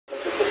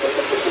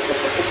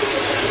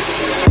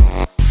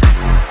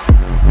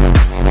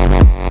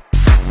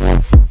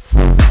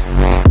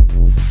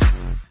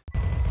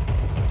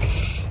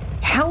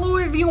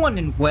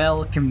and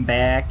welcome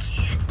back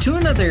to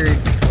another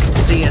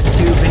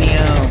CS2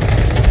 video.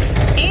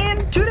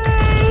 And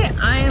today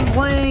I am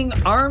playing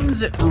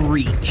Arms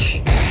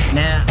Reach.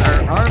 Now,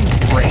 or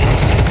Arms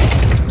Race.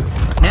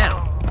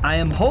 Now, I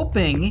am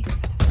hoping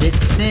that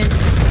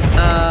since,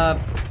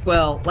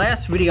 well,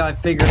 last video I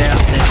figured out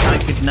that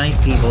I could knife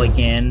people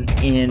again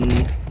in,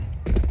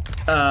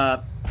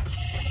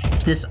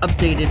 this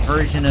updated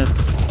version of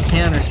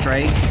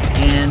Counter-Strike,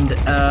 and,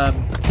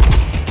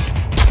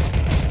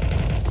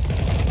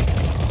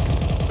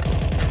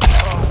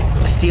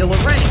 steal a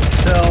rank.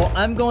 So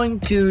I'm going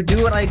to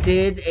do what I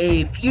did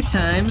a few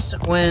times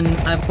when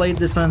I played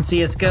this on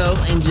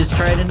CSGO and just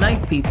try to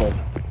knife people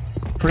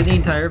for the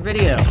entire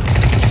video.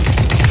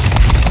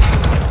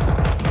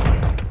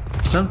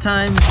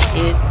 Sometimes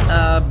it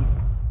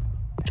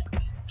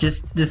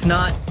just does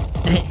not,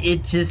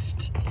 it's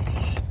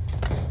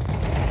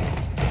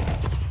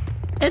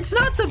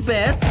not the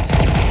best.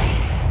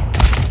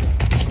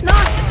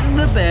 Not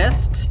the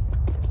best.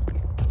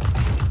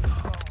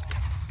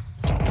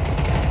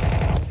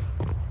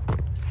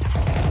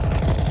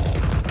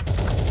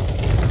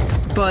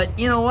 But,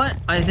 you know what?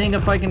 I think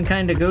if I can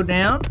kind of go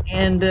down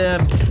and,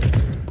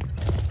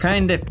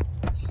 kind of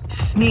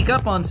sneak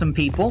up on some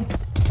people,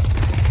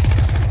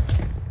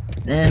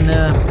 then,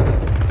 I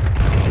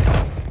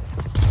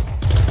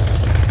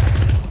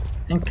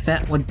think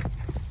that would...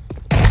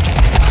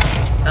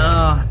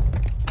 Oh,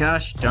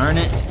 gosh darn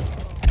it.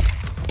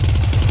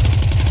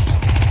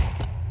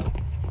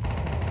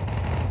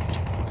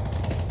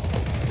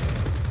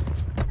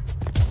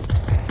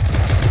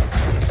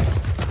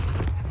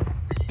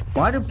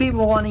 Why do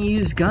people want to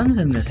use guns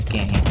in this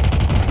game?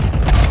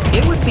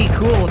 It would be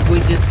cool if we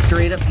just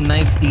straight up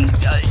knifed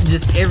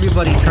just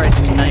everybody tried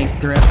to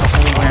knife throughout the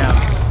whole round.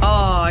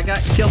 Oh, I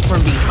got killed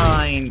from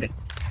behind.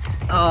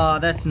 Oh,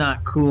 that's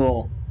not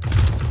cool.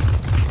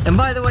 And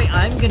by the way,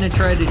 I'm gonna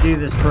try to do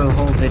this for the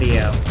whole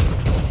video.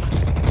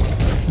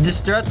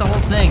 Just throughout the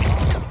whole thing.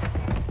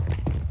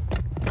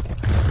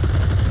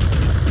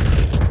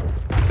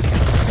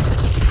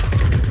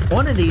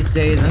 One of these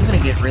days, I'm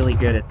gonna get really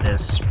good at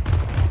this.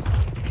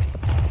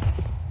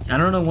 I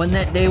don't know when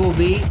that day will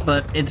be,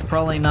 but it's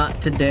probably not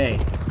today.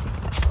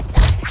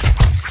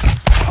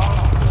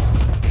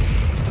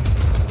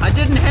 I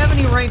didn't have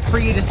any rank for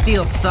you to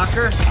steal,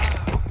 sucker.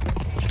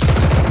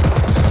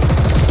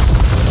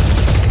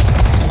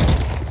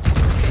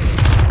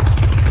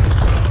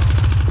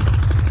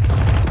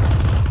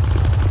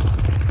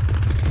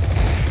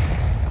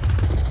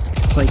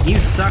 It's like, you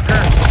sucker.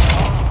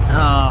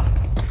 Oh.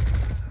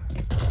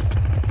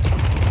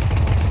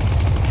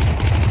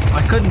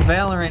 I couldn't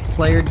Valorant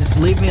player, just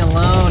leave me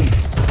alone.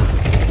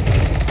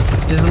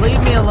 Just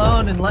leave me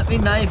alone and let me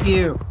knife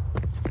you.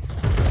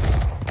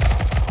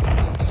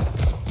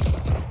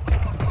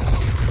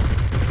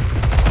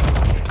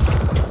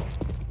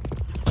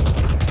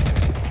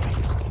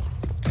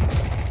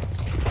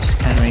 Just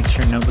kind of make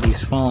sure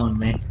nobody's following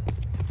me.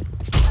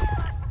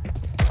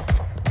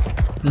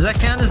 Does that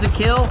count as a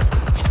kill?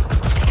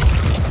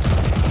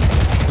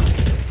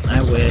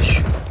 I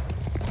wish.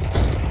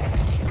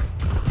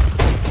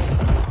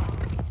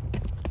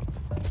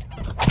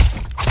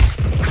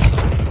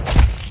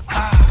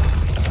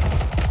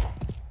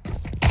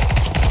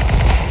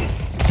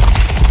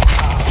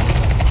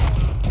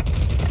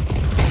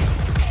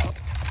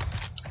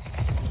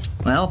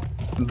 Well,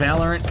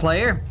 Valorant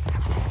player,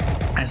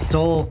 I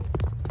stole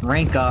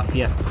rank off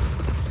you.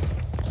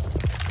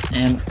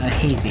 And I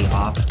hate the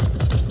op.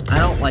 I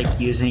don't like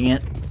using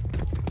it.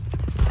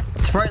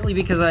 It's partly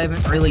because I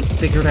haven't really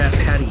figured out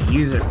how to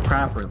use it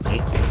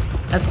properly.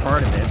 That's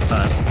part of it,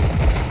 but...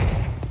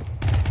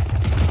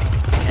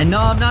 And no,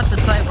 I'm not the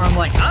type where I'm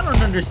like, I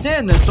don't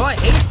understand this, so I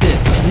hate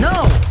this.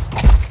 No!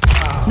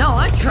 No,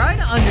 I try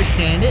to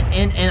understand it,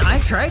 and I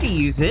try to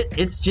use it.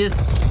 It's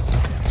just...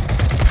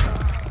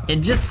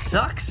 It just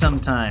sucks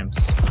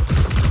sometimes.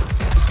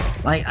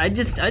 Like, I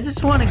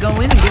just want to go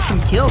in and get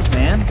some kills,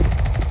 man.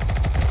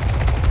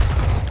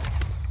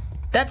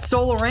 That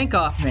stole a rank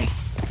off me.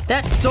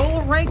 That stole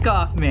a rank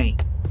off me.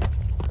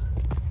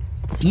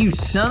 You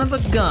son of a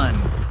gun.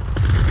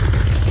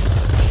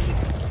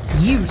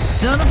 You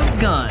son of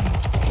a gun.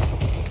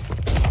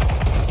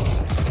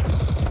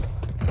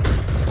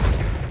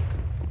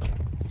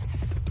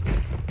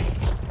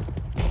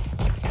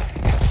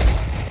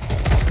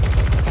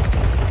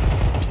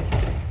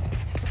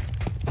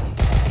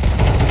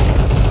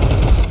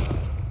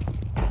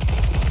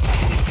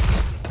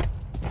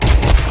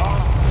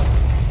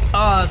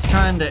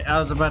 I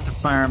was about to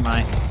fire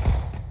my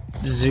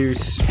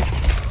Zeus.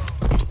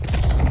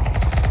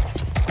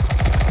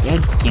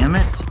 Damn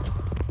it.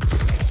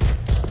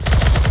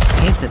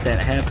 I hate that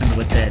happened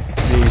with that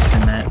Zeus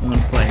and that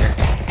one player.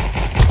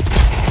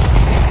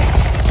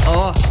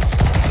 Oh.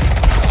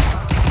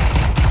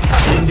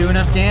 Didn't do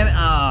enough damage.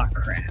 Oh,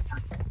 crap.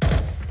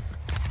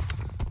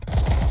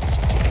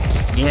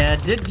 Yeah,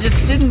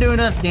 just didn't do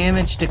enough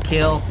damage to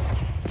kill.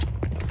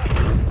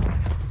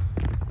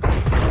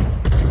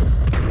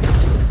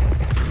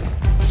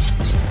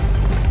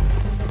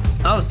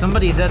 Oh,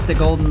 somebody's at the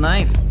golden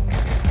knife.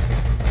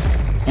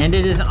 And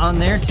it is on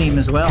their team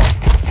as well.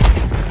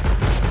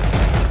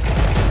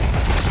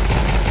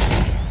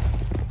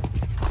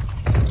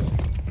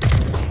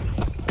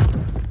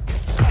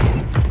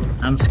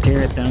 I'm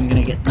scared that I'm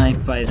gonna get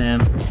knifed by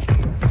them.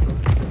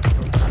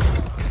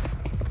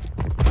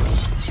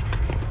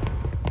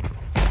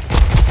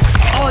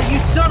 Oh, you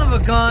son of a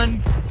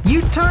gun!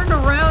 You turned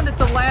around at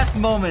the last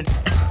moment!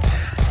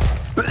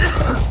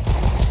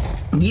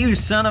 You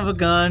son of a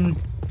gun!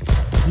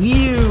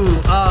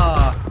 You,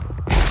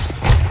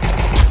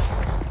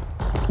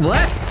 Well,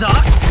 that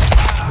sucks!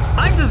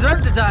 I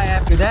deserve to die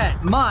after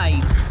that!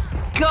 My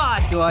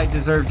God, do I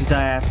deserve to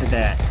die after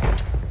that!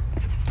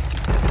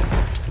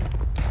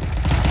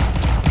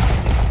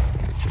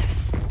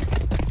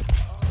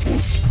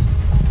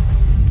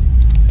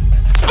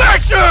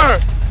 Spectre!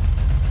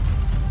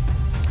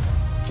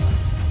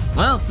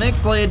 Well,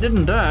 thankfully I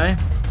didn't die.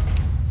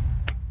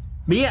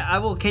 But yeah, I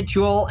will catch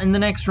you all in the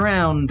next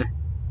round.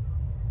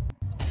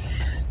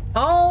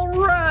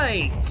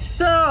 Alright,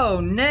 so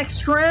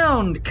next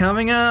round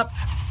coming up.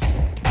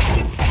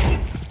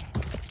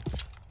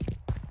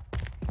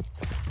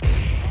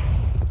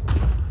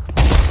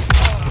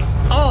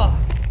 Oh!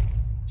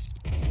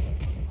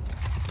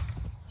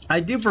 I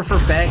do prefer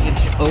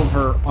baggage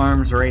over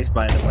arms race,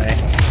 by the way.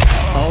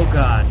 Oh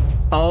god.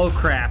 Oh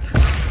crap.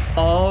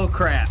 Oh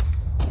crap.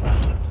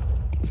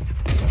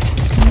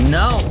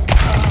 No!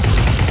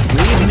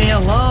 Leave me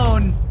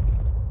alone!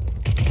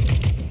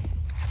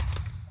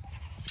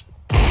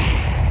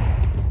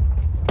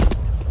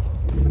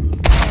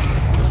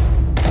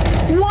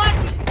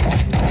 What?!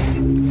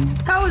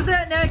 How is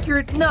that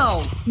inaccurate?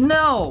 No!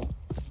 No!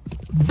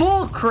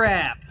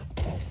 Bullcrap!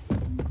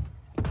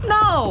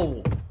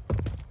 No!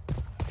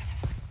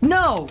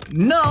 No!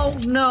 No!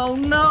 No!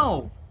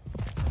 No!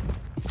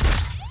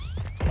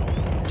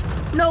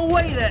 No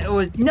way that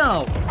was...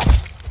 No!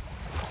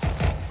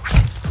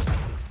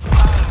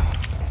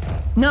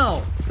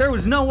 No! There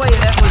was no way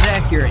that was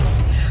accurate!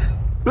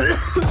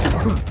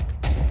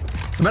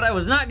 But I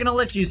was not gonna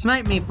let you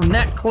snipe me from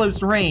that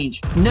close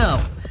range. No!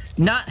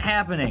 Not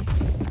happening.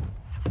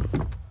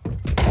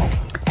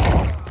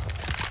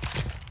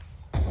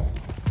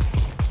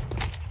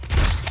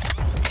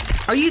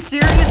 Are you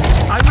serious?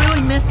 I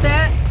really missed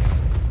that?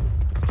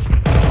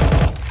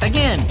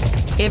 Again,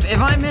 if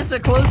I miss a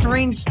close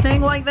range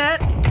thing like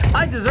that,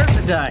 I deserve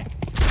to die.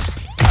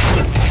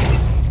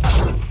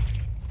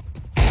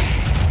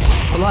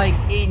 Like,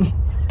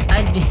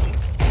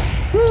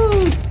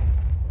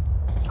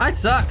 I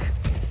suck.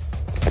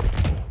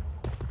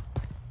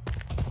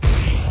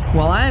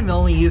 Well, I'm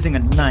only using a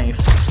knife.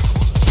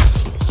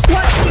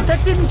 What?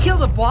 That didn't kill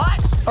the bot?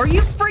 Are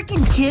you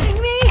freaking kidding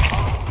me?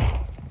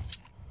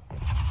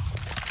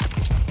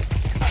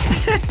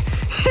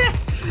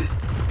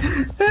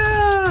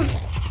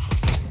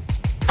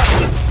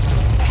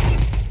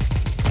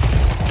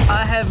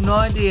 I have no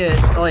idea,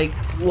 like,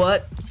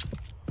 what?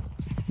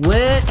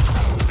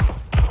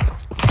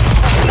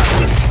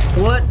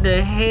 What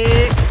the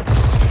heck?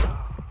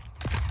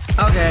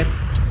 Okay.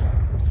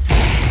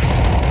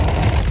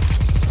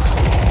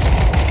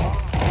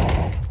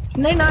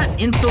 Can they not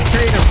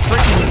infiltrate a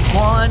freaking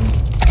spawn?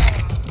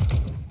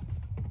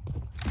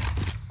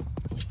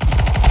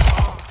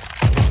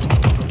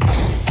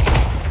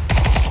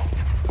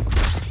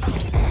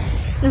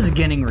 This is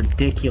getting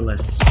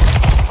ridiculous.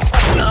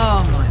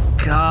 Oh my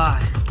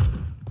god.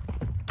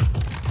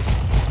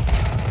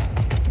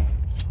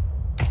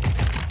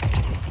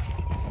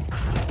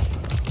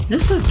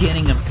 This is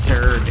getting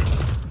absurd.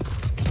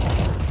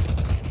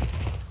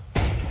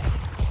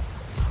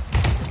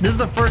 This is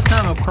the first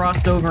time I've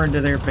crossed over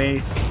into their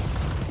base.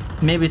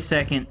 Maybe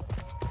second.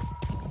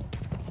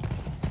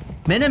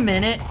 Been a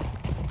minute.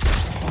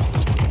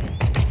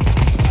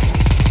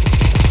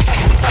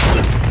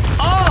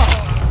 Oh!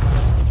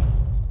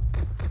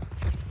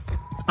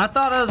 I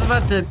thought I was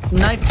about to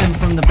knife them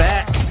from the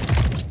back.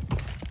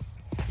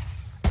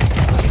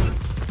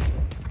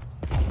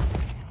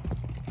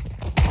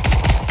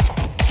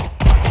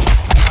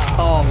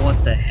 Oh,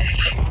 what the heck.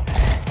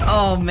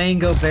 Oh,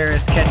 Mango Bear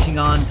is catching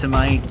on to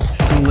my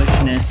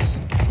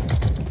foolishness.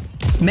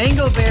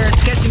 Mango Bear is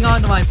catching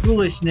on to my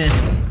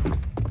foolishness,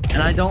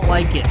 and I don't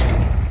like it.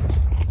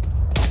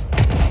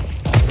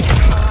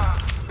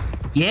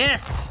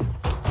 Yes!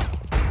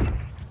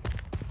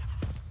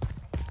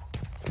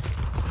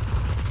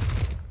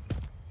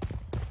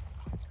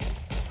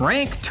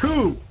 Rank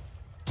 2!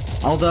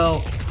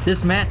 Although,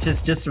 this match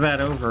is just about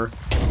over.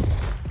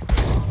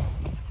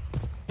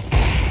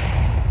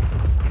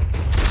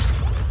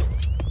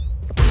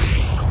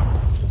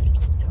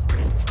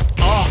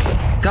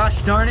 Oh,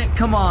 gosh darn it,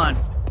 come on.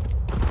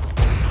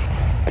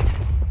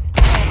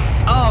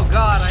 Oh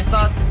god, I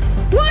thought...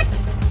 What?!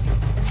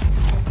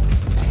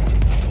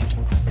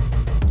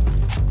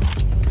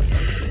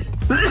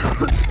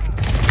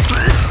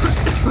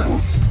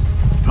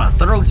 My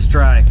throat's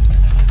dry.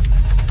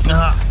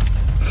 Ugh.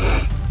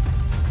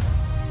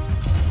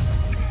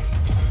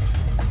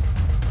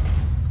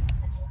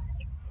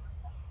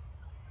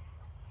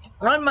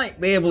 I might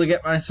be able to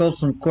get myself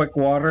some quick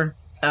water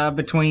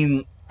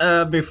between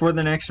before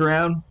the next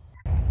round.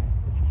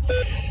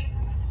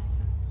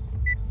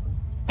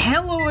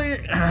 Hello.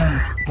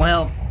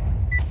 Well,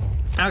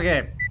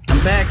 okay.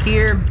 I'm back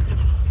here.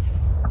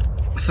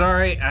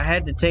 Sorry, I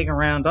had to take a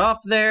round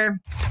off there.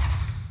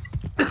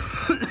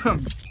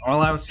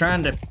 While I was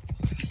trying to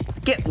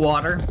get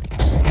water.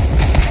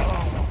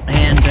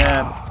 And,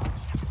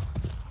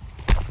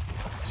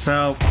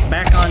 so,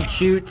 back on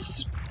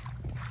shoots.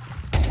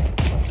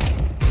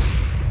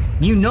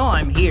 You know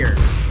I'm here.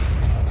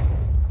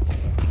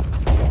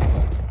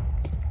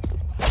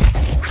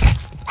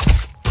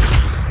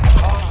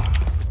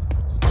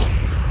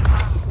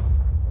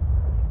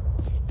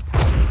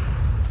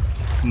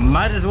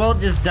 Might as well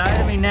just die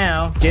to me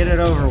now. Get it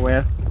over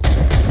with.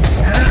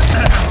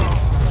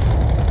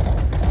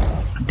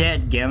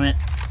 Dadgummit.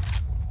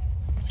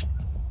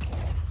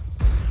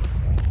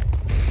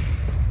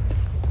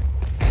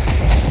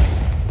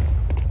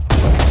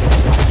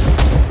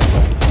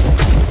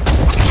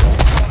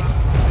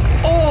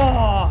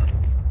 Oh!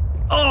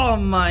 Oh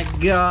my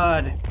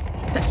god.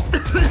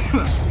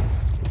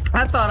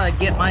 I thought I'd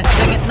get my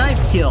second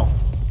knife kill.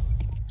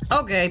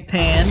 Okay,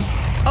 Pan.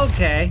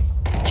 Okay.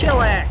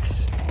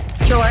 Chillax.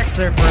 Chillax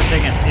there for a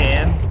second,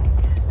 Pan.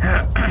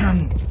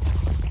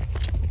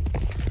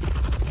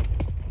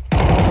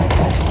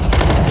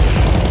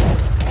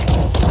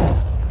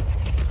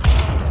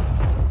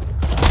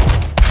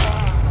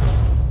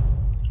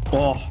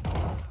 Oh.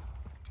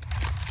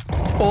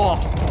 Oh.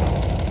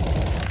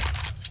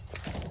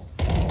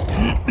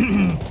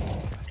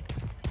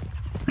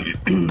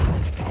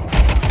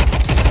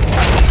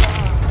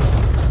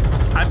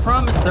 I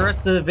promise the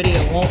rest of the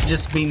video won't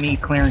just be me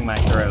clearing my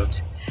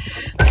throat.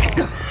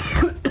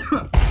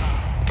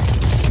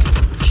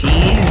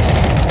 Jeez.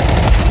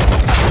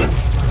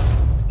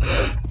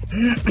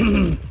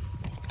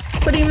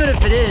 But even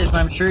if it is,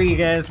 I'm sure you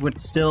guys would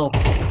still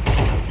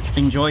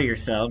enjoy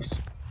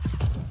yourselves.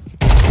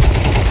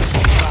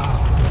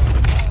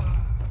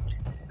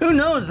 Who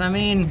knows? I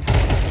mean,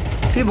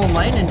 people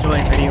might enjoy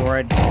a video where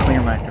I just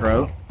clear my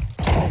throat.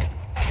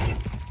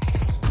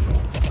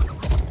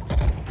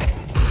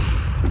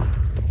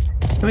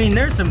 I mean,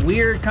 there's some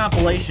weird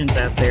compilations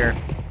out there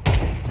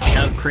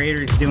of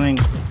creators doing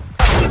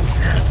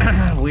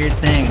weird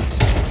things.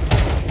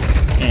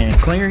 And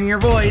clearing your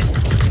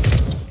voice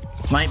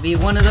might be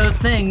one of those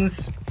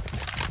things.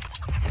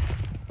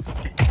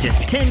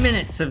 Just 10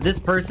 minutes of this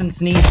person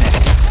sneezing.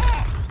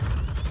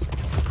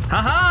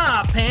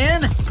 Haha,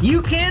 Pan!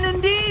 You can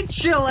indeed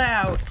chill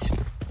out!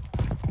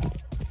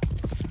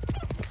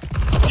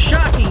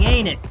 Shocking,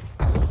 ain't it?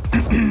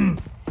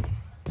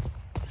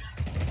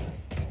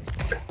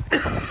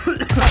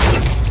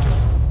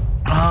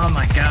 Oh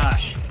my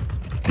gosh.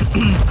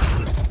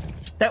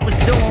 That was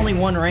still only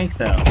one rank,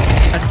 though.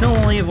 I still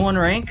only have one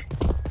rank?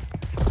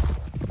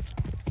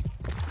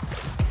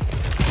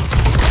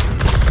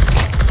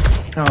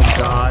 Oh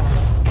god.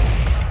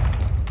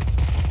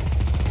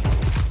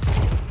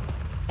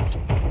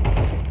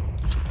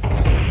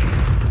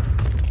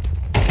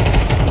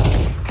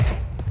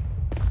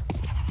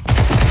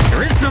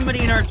 There is somebody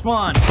in our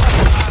spawn!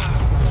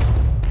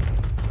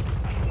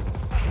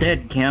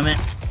 Dadgummit.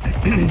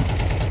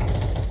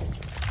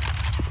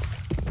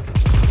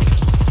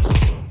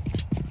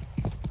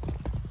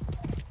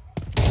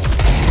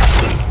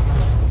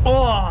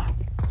 Oh!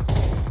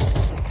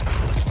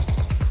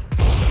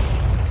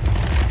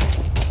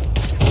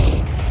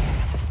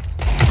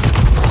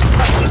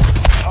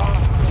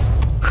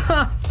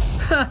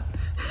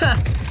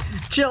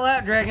 Chill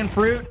out, Dragon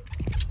Fruit.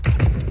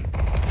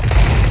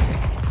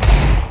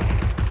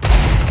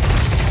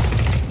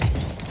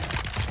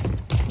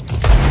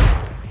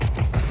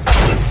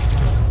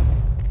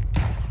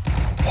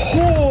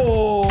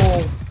 Oh!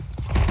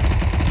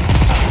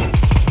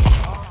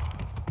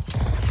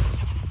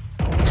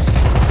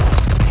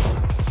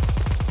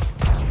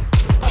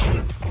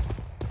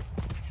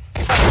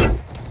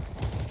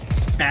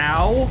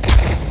 Ow!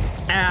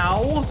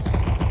 Ow!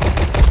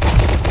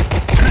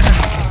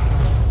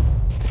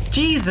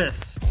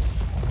 Jesus!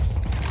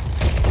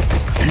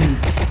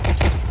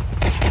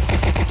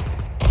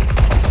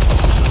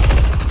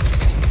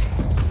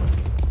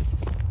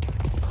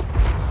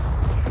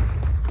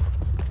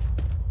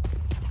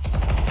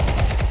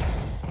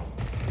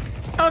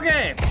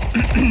 Okay.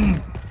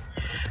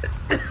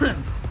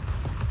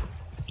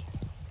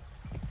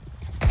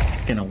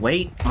 Gonna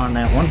wait on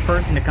that one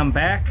person to come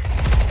back.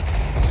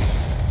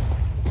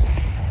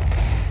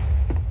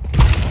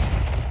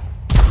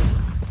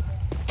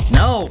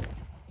 No!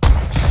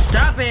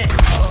 Stop it!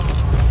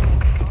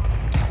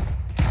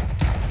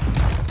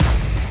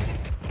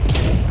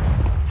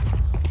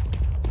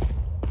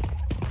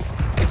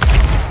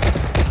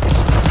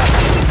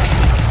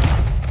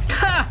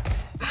 Ha!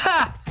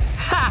 Ha!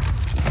 Ha!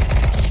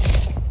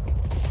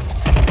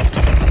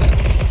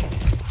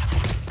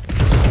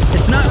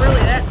 It's not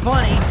really that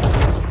funny.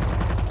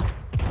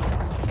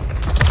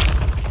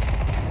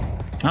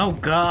 Oh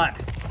god.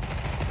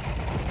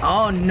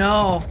 Oh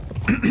no.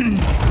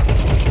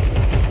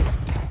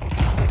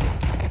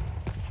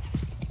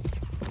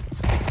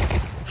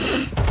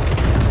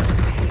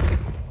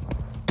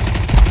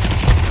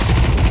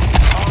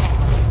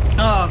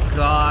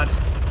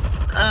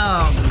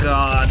 Oh,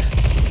 God.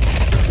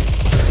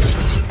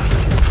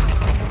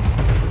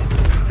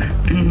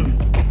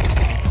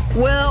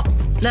 Well,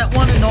 that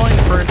one annoying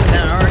person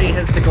that already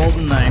has the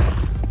golden knife.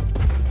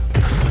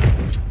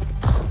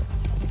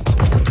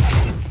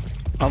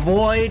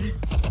 Avoid.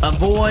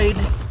 Avoid.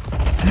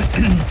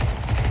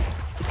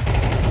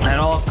 At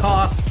all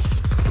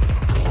costs.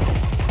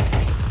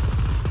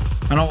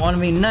 I don't want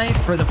to be knifed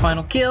for the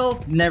final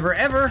kill. Never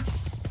ever.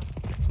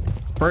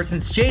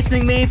 Person's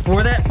chasing me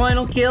for that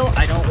final kill.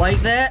 I don't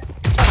like that.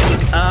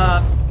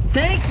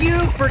 Thank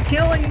you for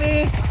killing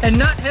me and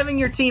not having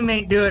your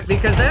teammate do it,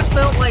 because that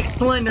felt like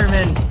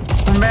Slenderman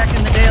from back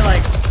in the day.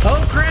 Like,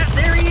 oh crap,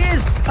 there he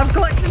is! I'm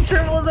collecting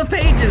several of the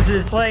pages.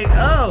 It's like,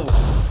 oh.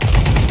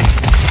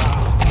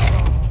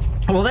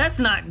 Well, that's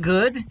not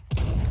good.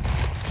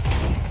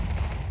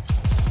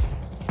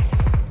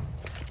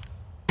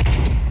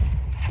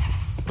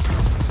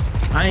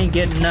 I ain't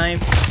getting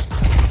knifed.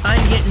 I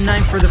ain't getting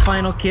knifed for the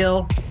final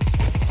kill.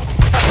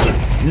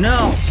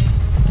 No!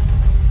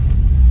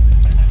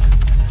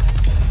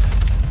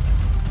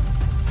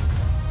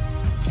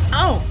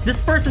 Oh! This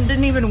person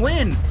didn't even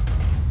win!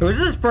 It was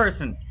this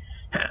person!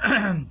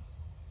 But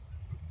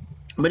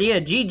yeah,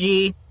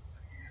 GG.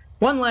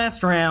 One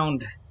last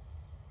round.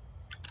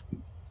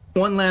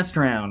 One last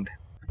round.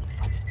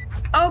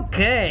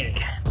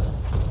 Okay!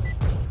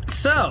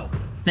 So,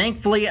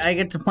 thankfully I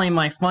get to play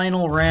my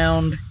final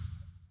round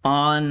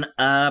on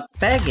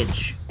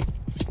baggage.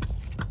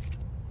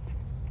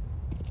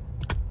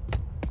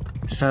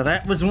 So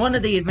that was one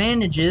of the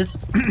advantages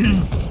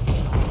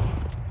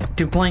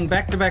to playing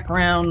back-to-back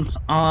rounds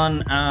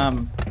on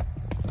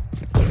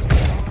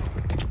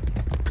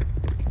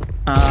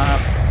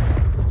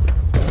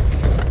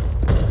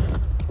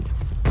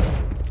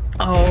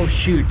oh,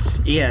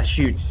 shoots. Yeah,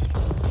 shoots.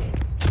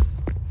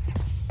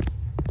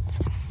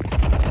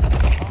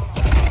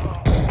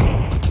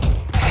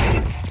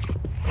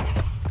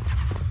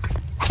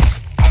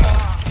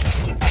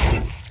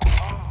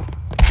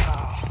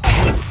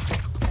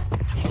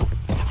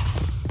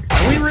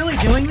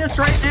 Doing this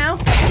right now?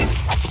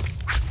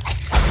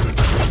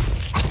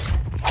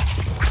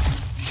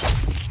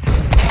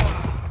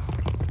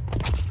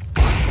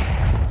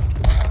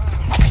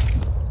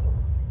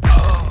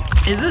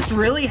 Is this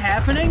really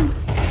happening?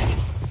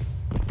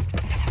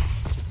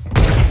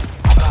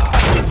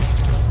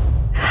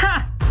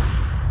 Ha!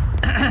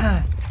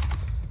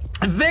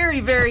 Very,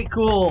 very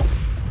cool.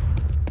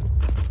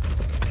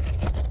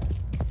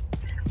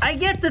 I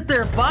get that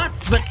they're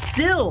bots, but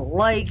still,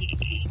 like,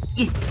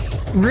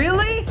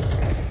 really?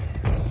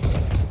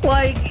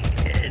 Like,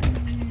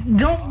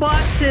 don't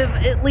bots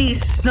have at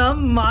least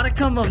some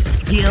modicum of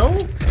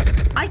skill?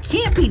 I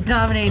can't be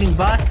dominating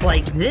bots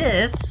like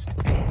this.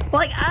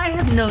 Like, I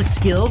have no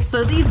skills,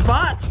 so these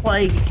bots,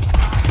 like...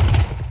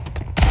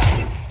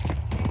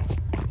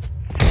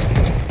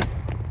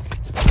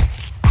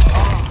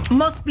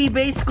 must be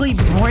basically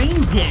brain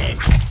dead.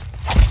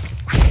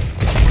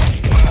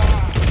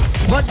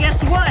 But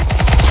guess what?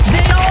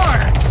 They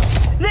are!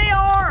 They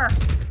are!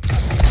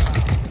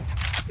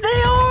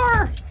 They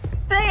are!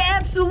 They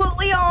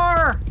absolutely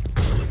are!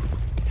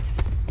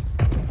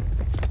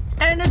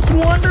 And it's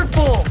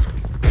wonderful!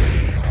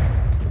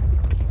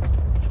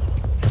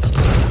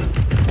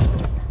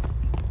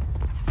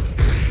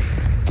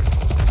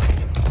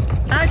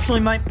 I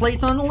actually might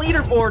place on the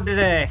leaderboard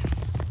today.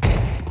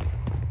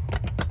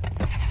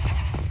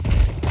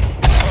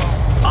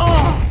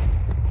 Oh!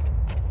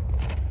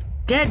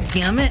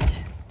 Dadgummit!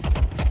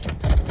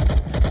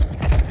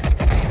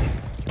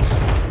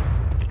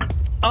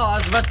 Oh, I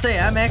was about to say,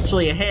 I'm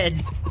actually ahead.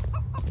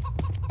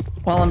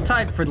 Well, I'm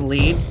tied for the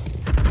lead.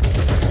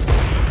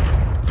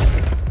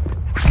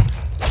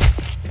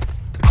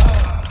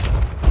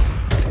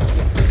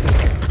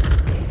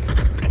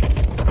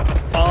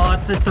 Oh,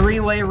 it's a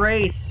three-way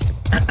race.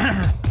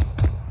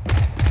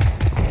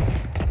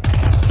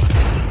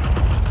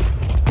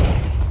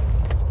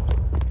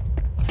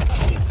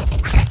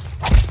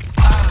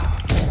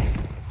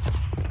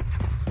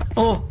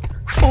 Oh,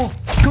 oh,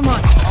 come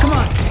on, come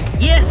on.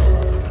 Yes!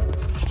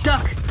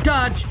 Duck,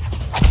 dodge.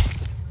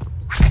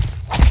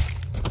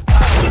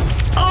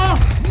 Oh,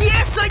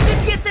 yes, I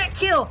did get that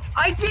kill.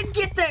 I did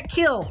get that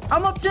kill.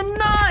 I'm up to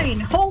 9.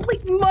 Holy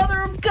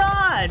mother of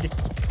God.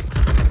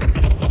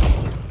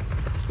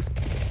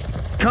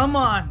 Come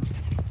on.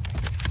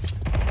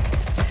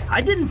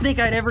 I didn't think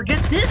I'd ever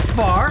get this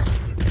far.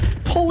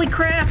 Holy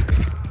crap.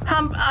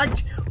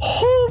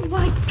 Oh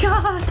my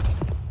God.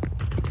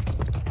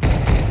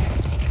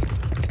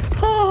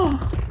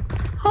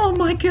 Oh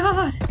my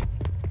God.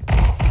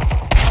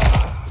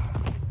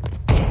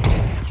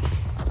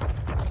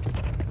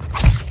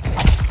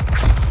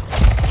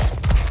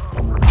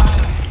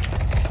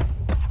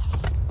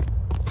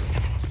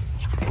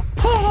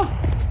 Oh.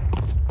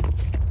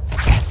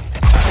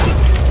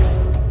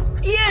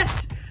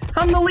 Yes!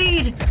 I'm the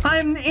lead!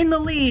 I'm in the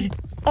lead!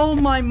 Oh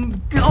my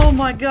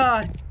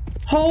God.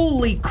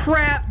 Holy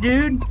crap,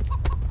 dude.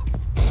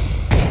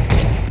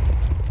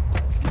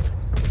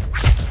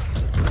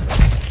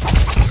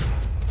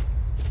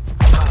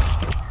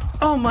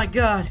 Oh my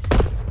god.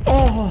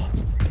 Oh,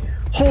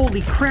 holy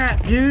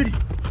crap, dude.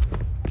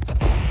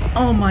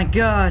 Oh my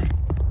god.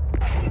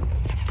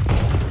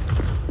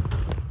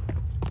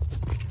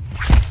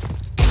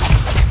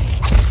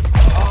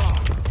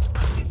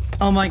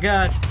 Oh my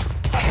god.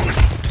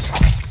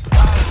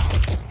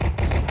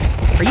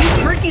 Are you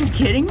freaking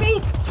kidding me?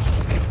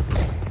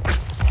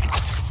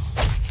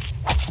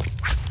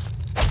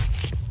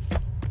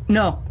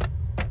 No.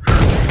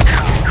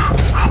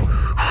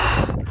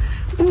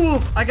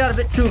 Ooh, I got a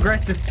bit too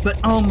aggressive, but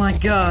oh my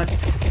god.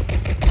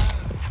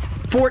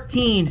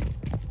 14.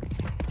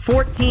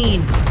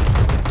 14.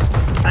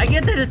 I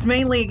get that it's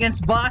mainly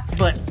against bots,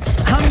 but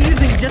I'm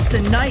using just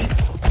a knife.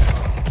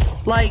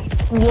 Like,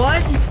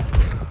 what?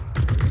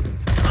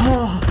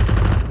 Oh.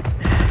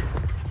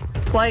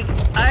 Like,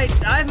 I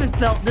haven't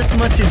felt this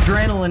much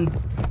adrenaline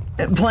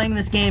playing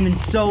this game in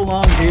so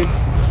long, dude.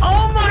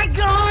 Oh my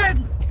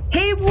god!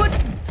 Hey, what?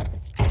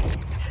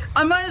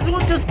 I might as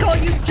well just call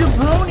you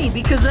jabroni,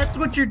 because that's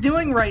what you're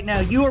doing right now.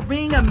 You are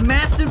being a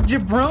massive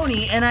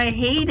jabroni, and I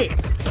hate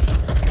it.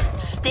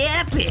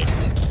 Stop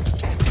it.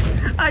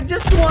 I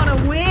just want to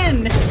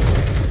win.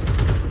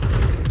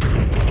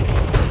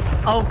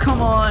 Oh, come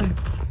on.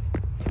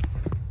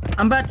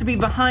 I'm about to be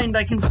behind.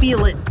 I can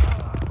feel it.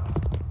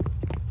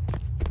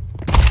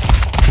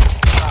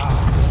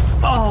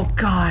 Oh,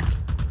 God.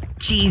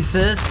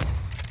 Jesus.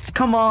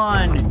 Come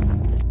on.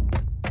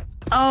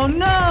 Oh,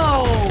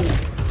 no.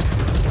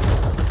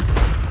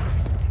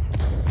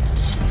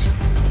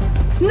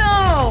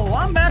 No!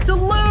 I'm about to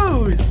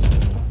lose!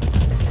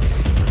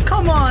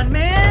 Come on,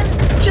 man!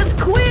 Just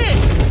quit!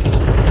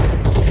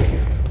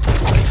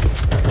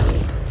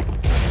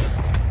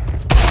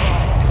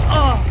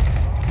 Oh!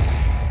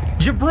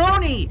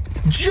 Jabroni!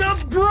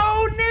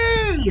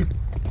 Jabroni!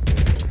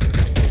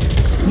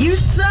 You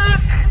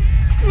suck!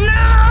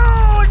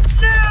 No!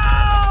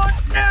 No!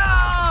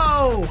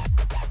 No!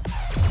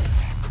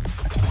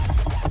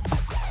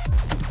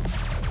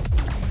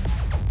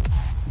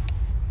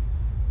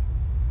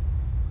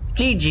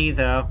 GG,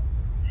 though.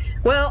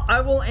 Well, I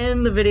will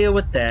end the video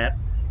with that.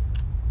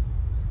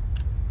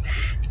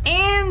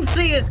 And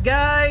see us,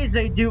 guys.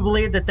 I do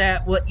believe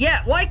that would...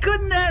 Yeah, why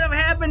couldn't that have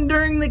happened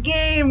during the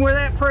game where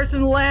that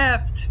person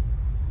left?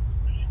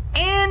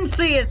 And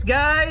see us,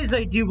 guys.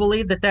 I do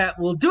believe that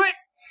will do it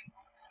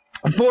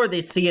for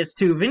this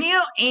CS2 video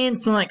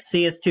and select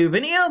CS2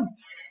 video.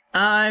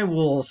 I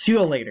will see you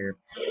all later.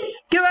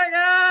 Goodbye,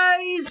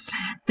 guys.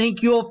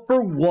 Thank you all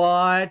for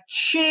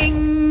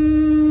watching.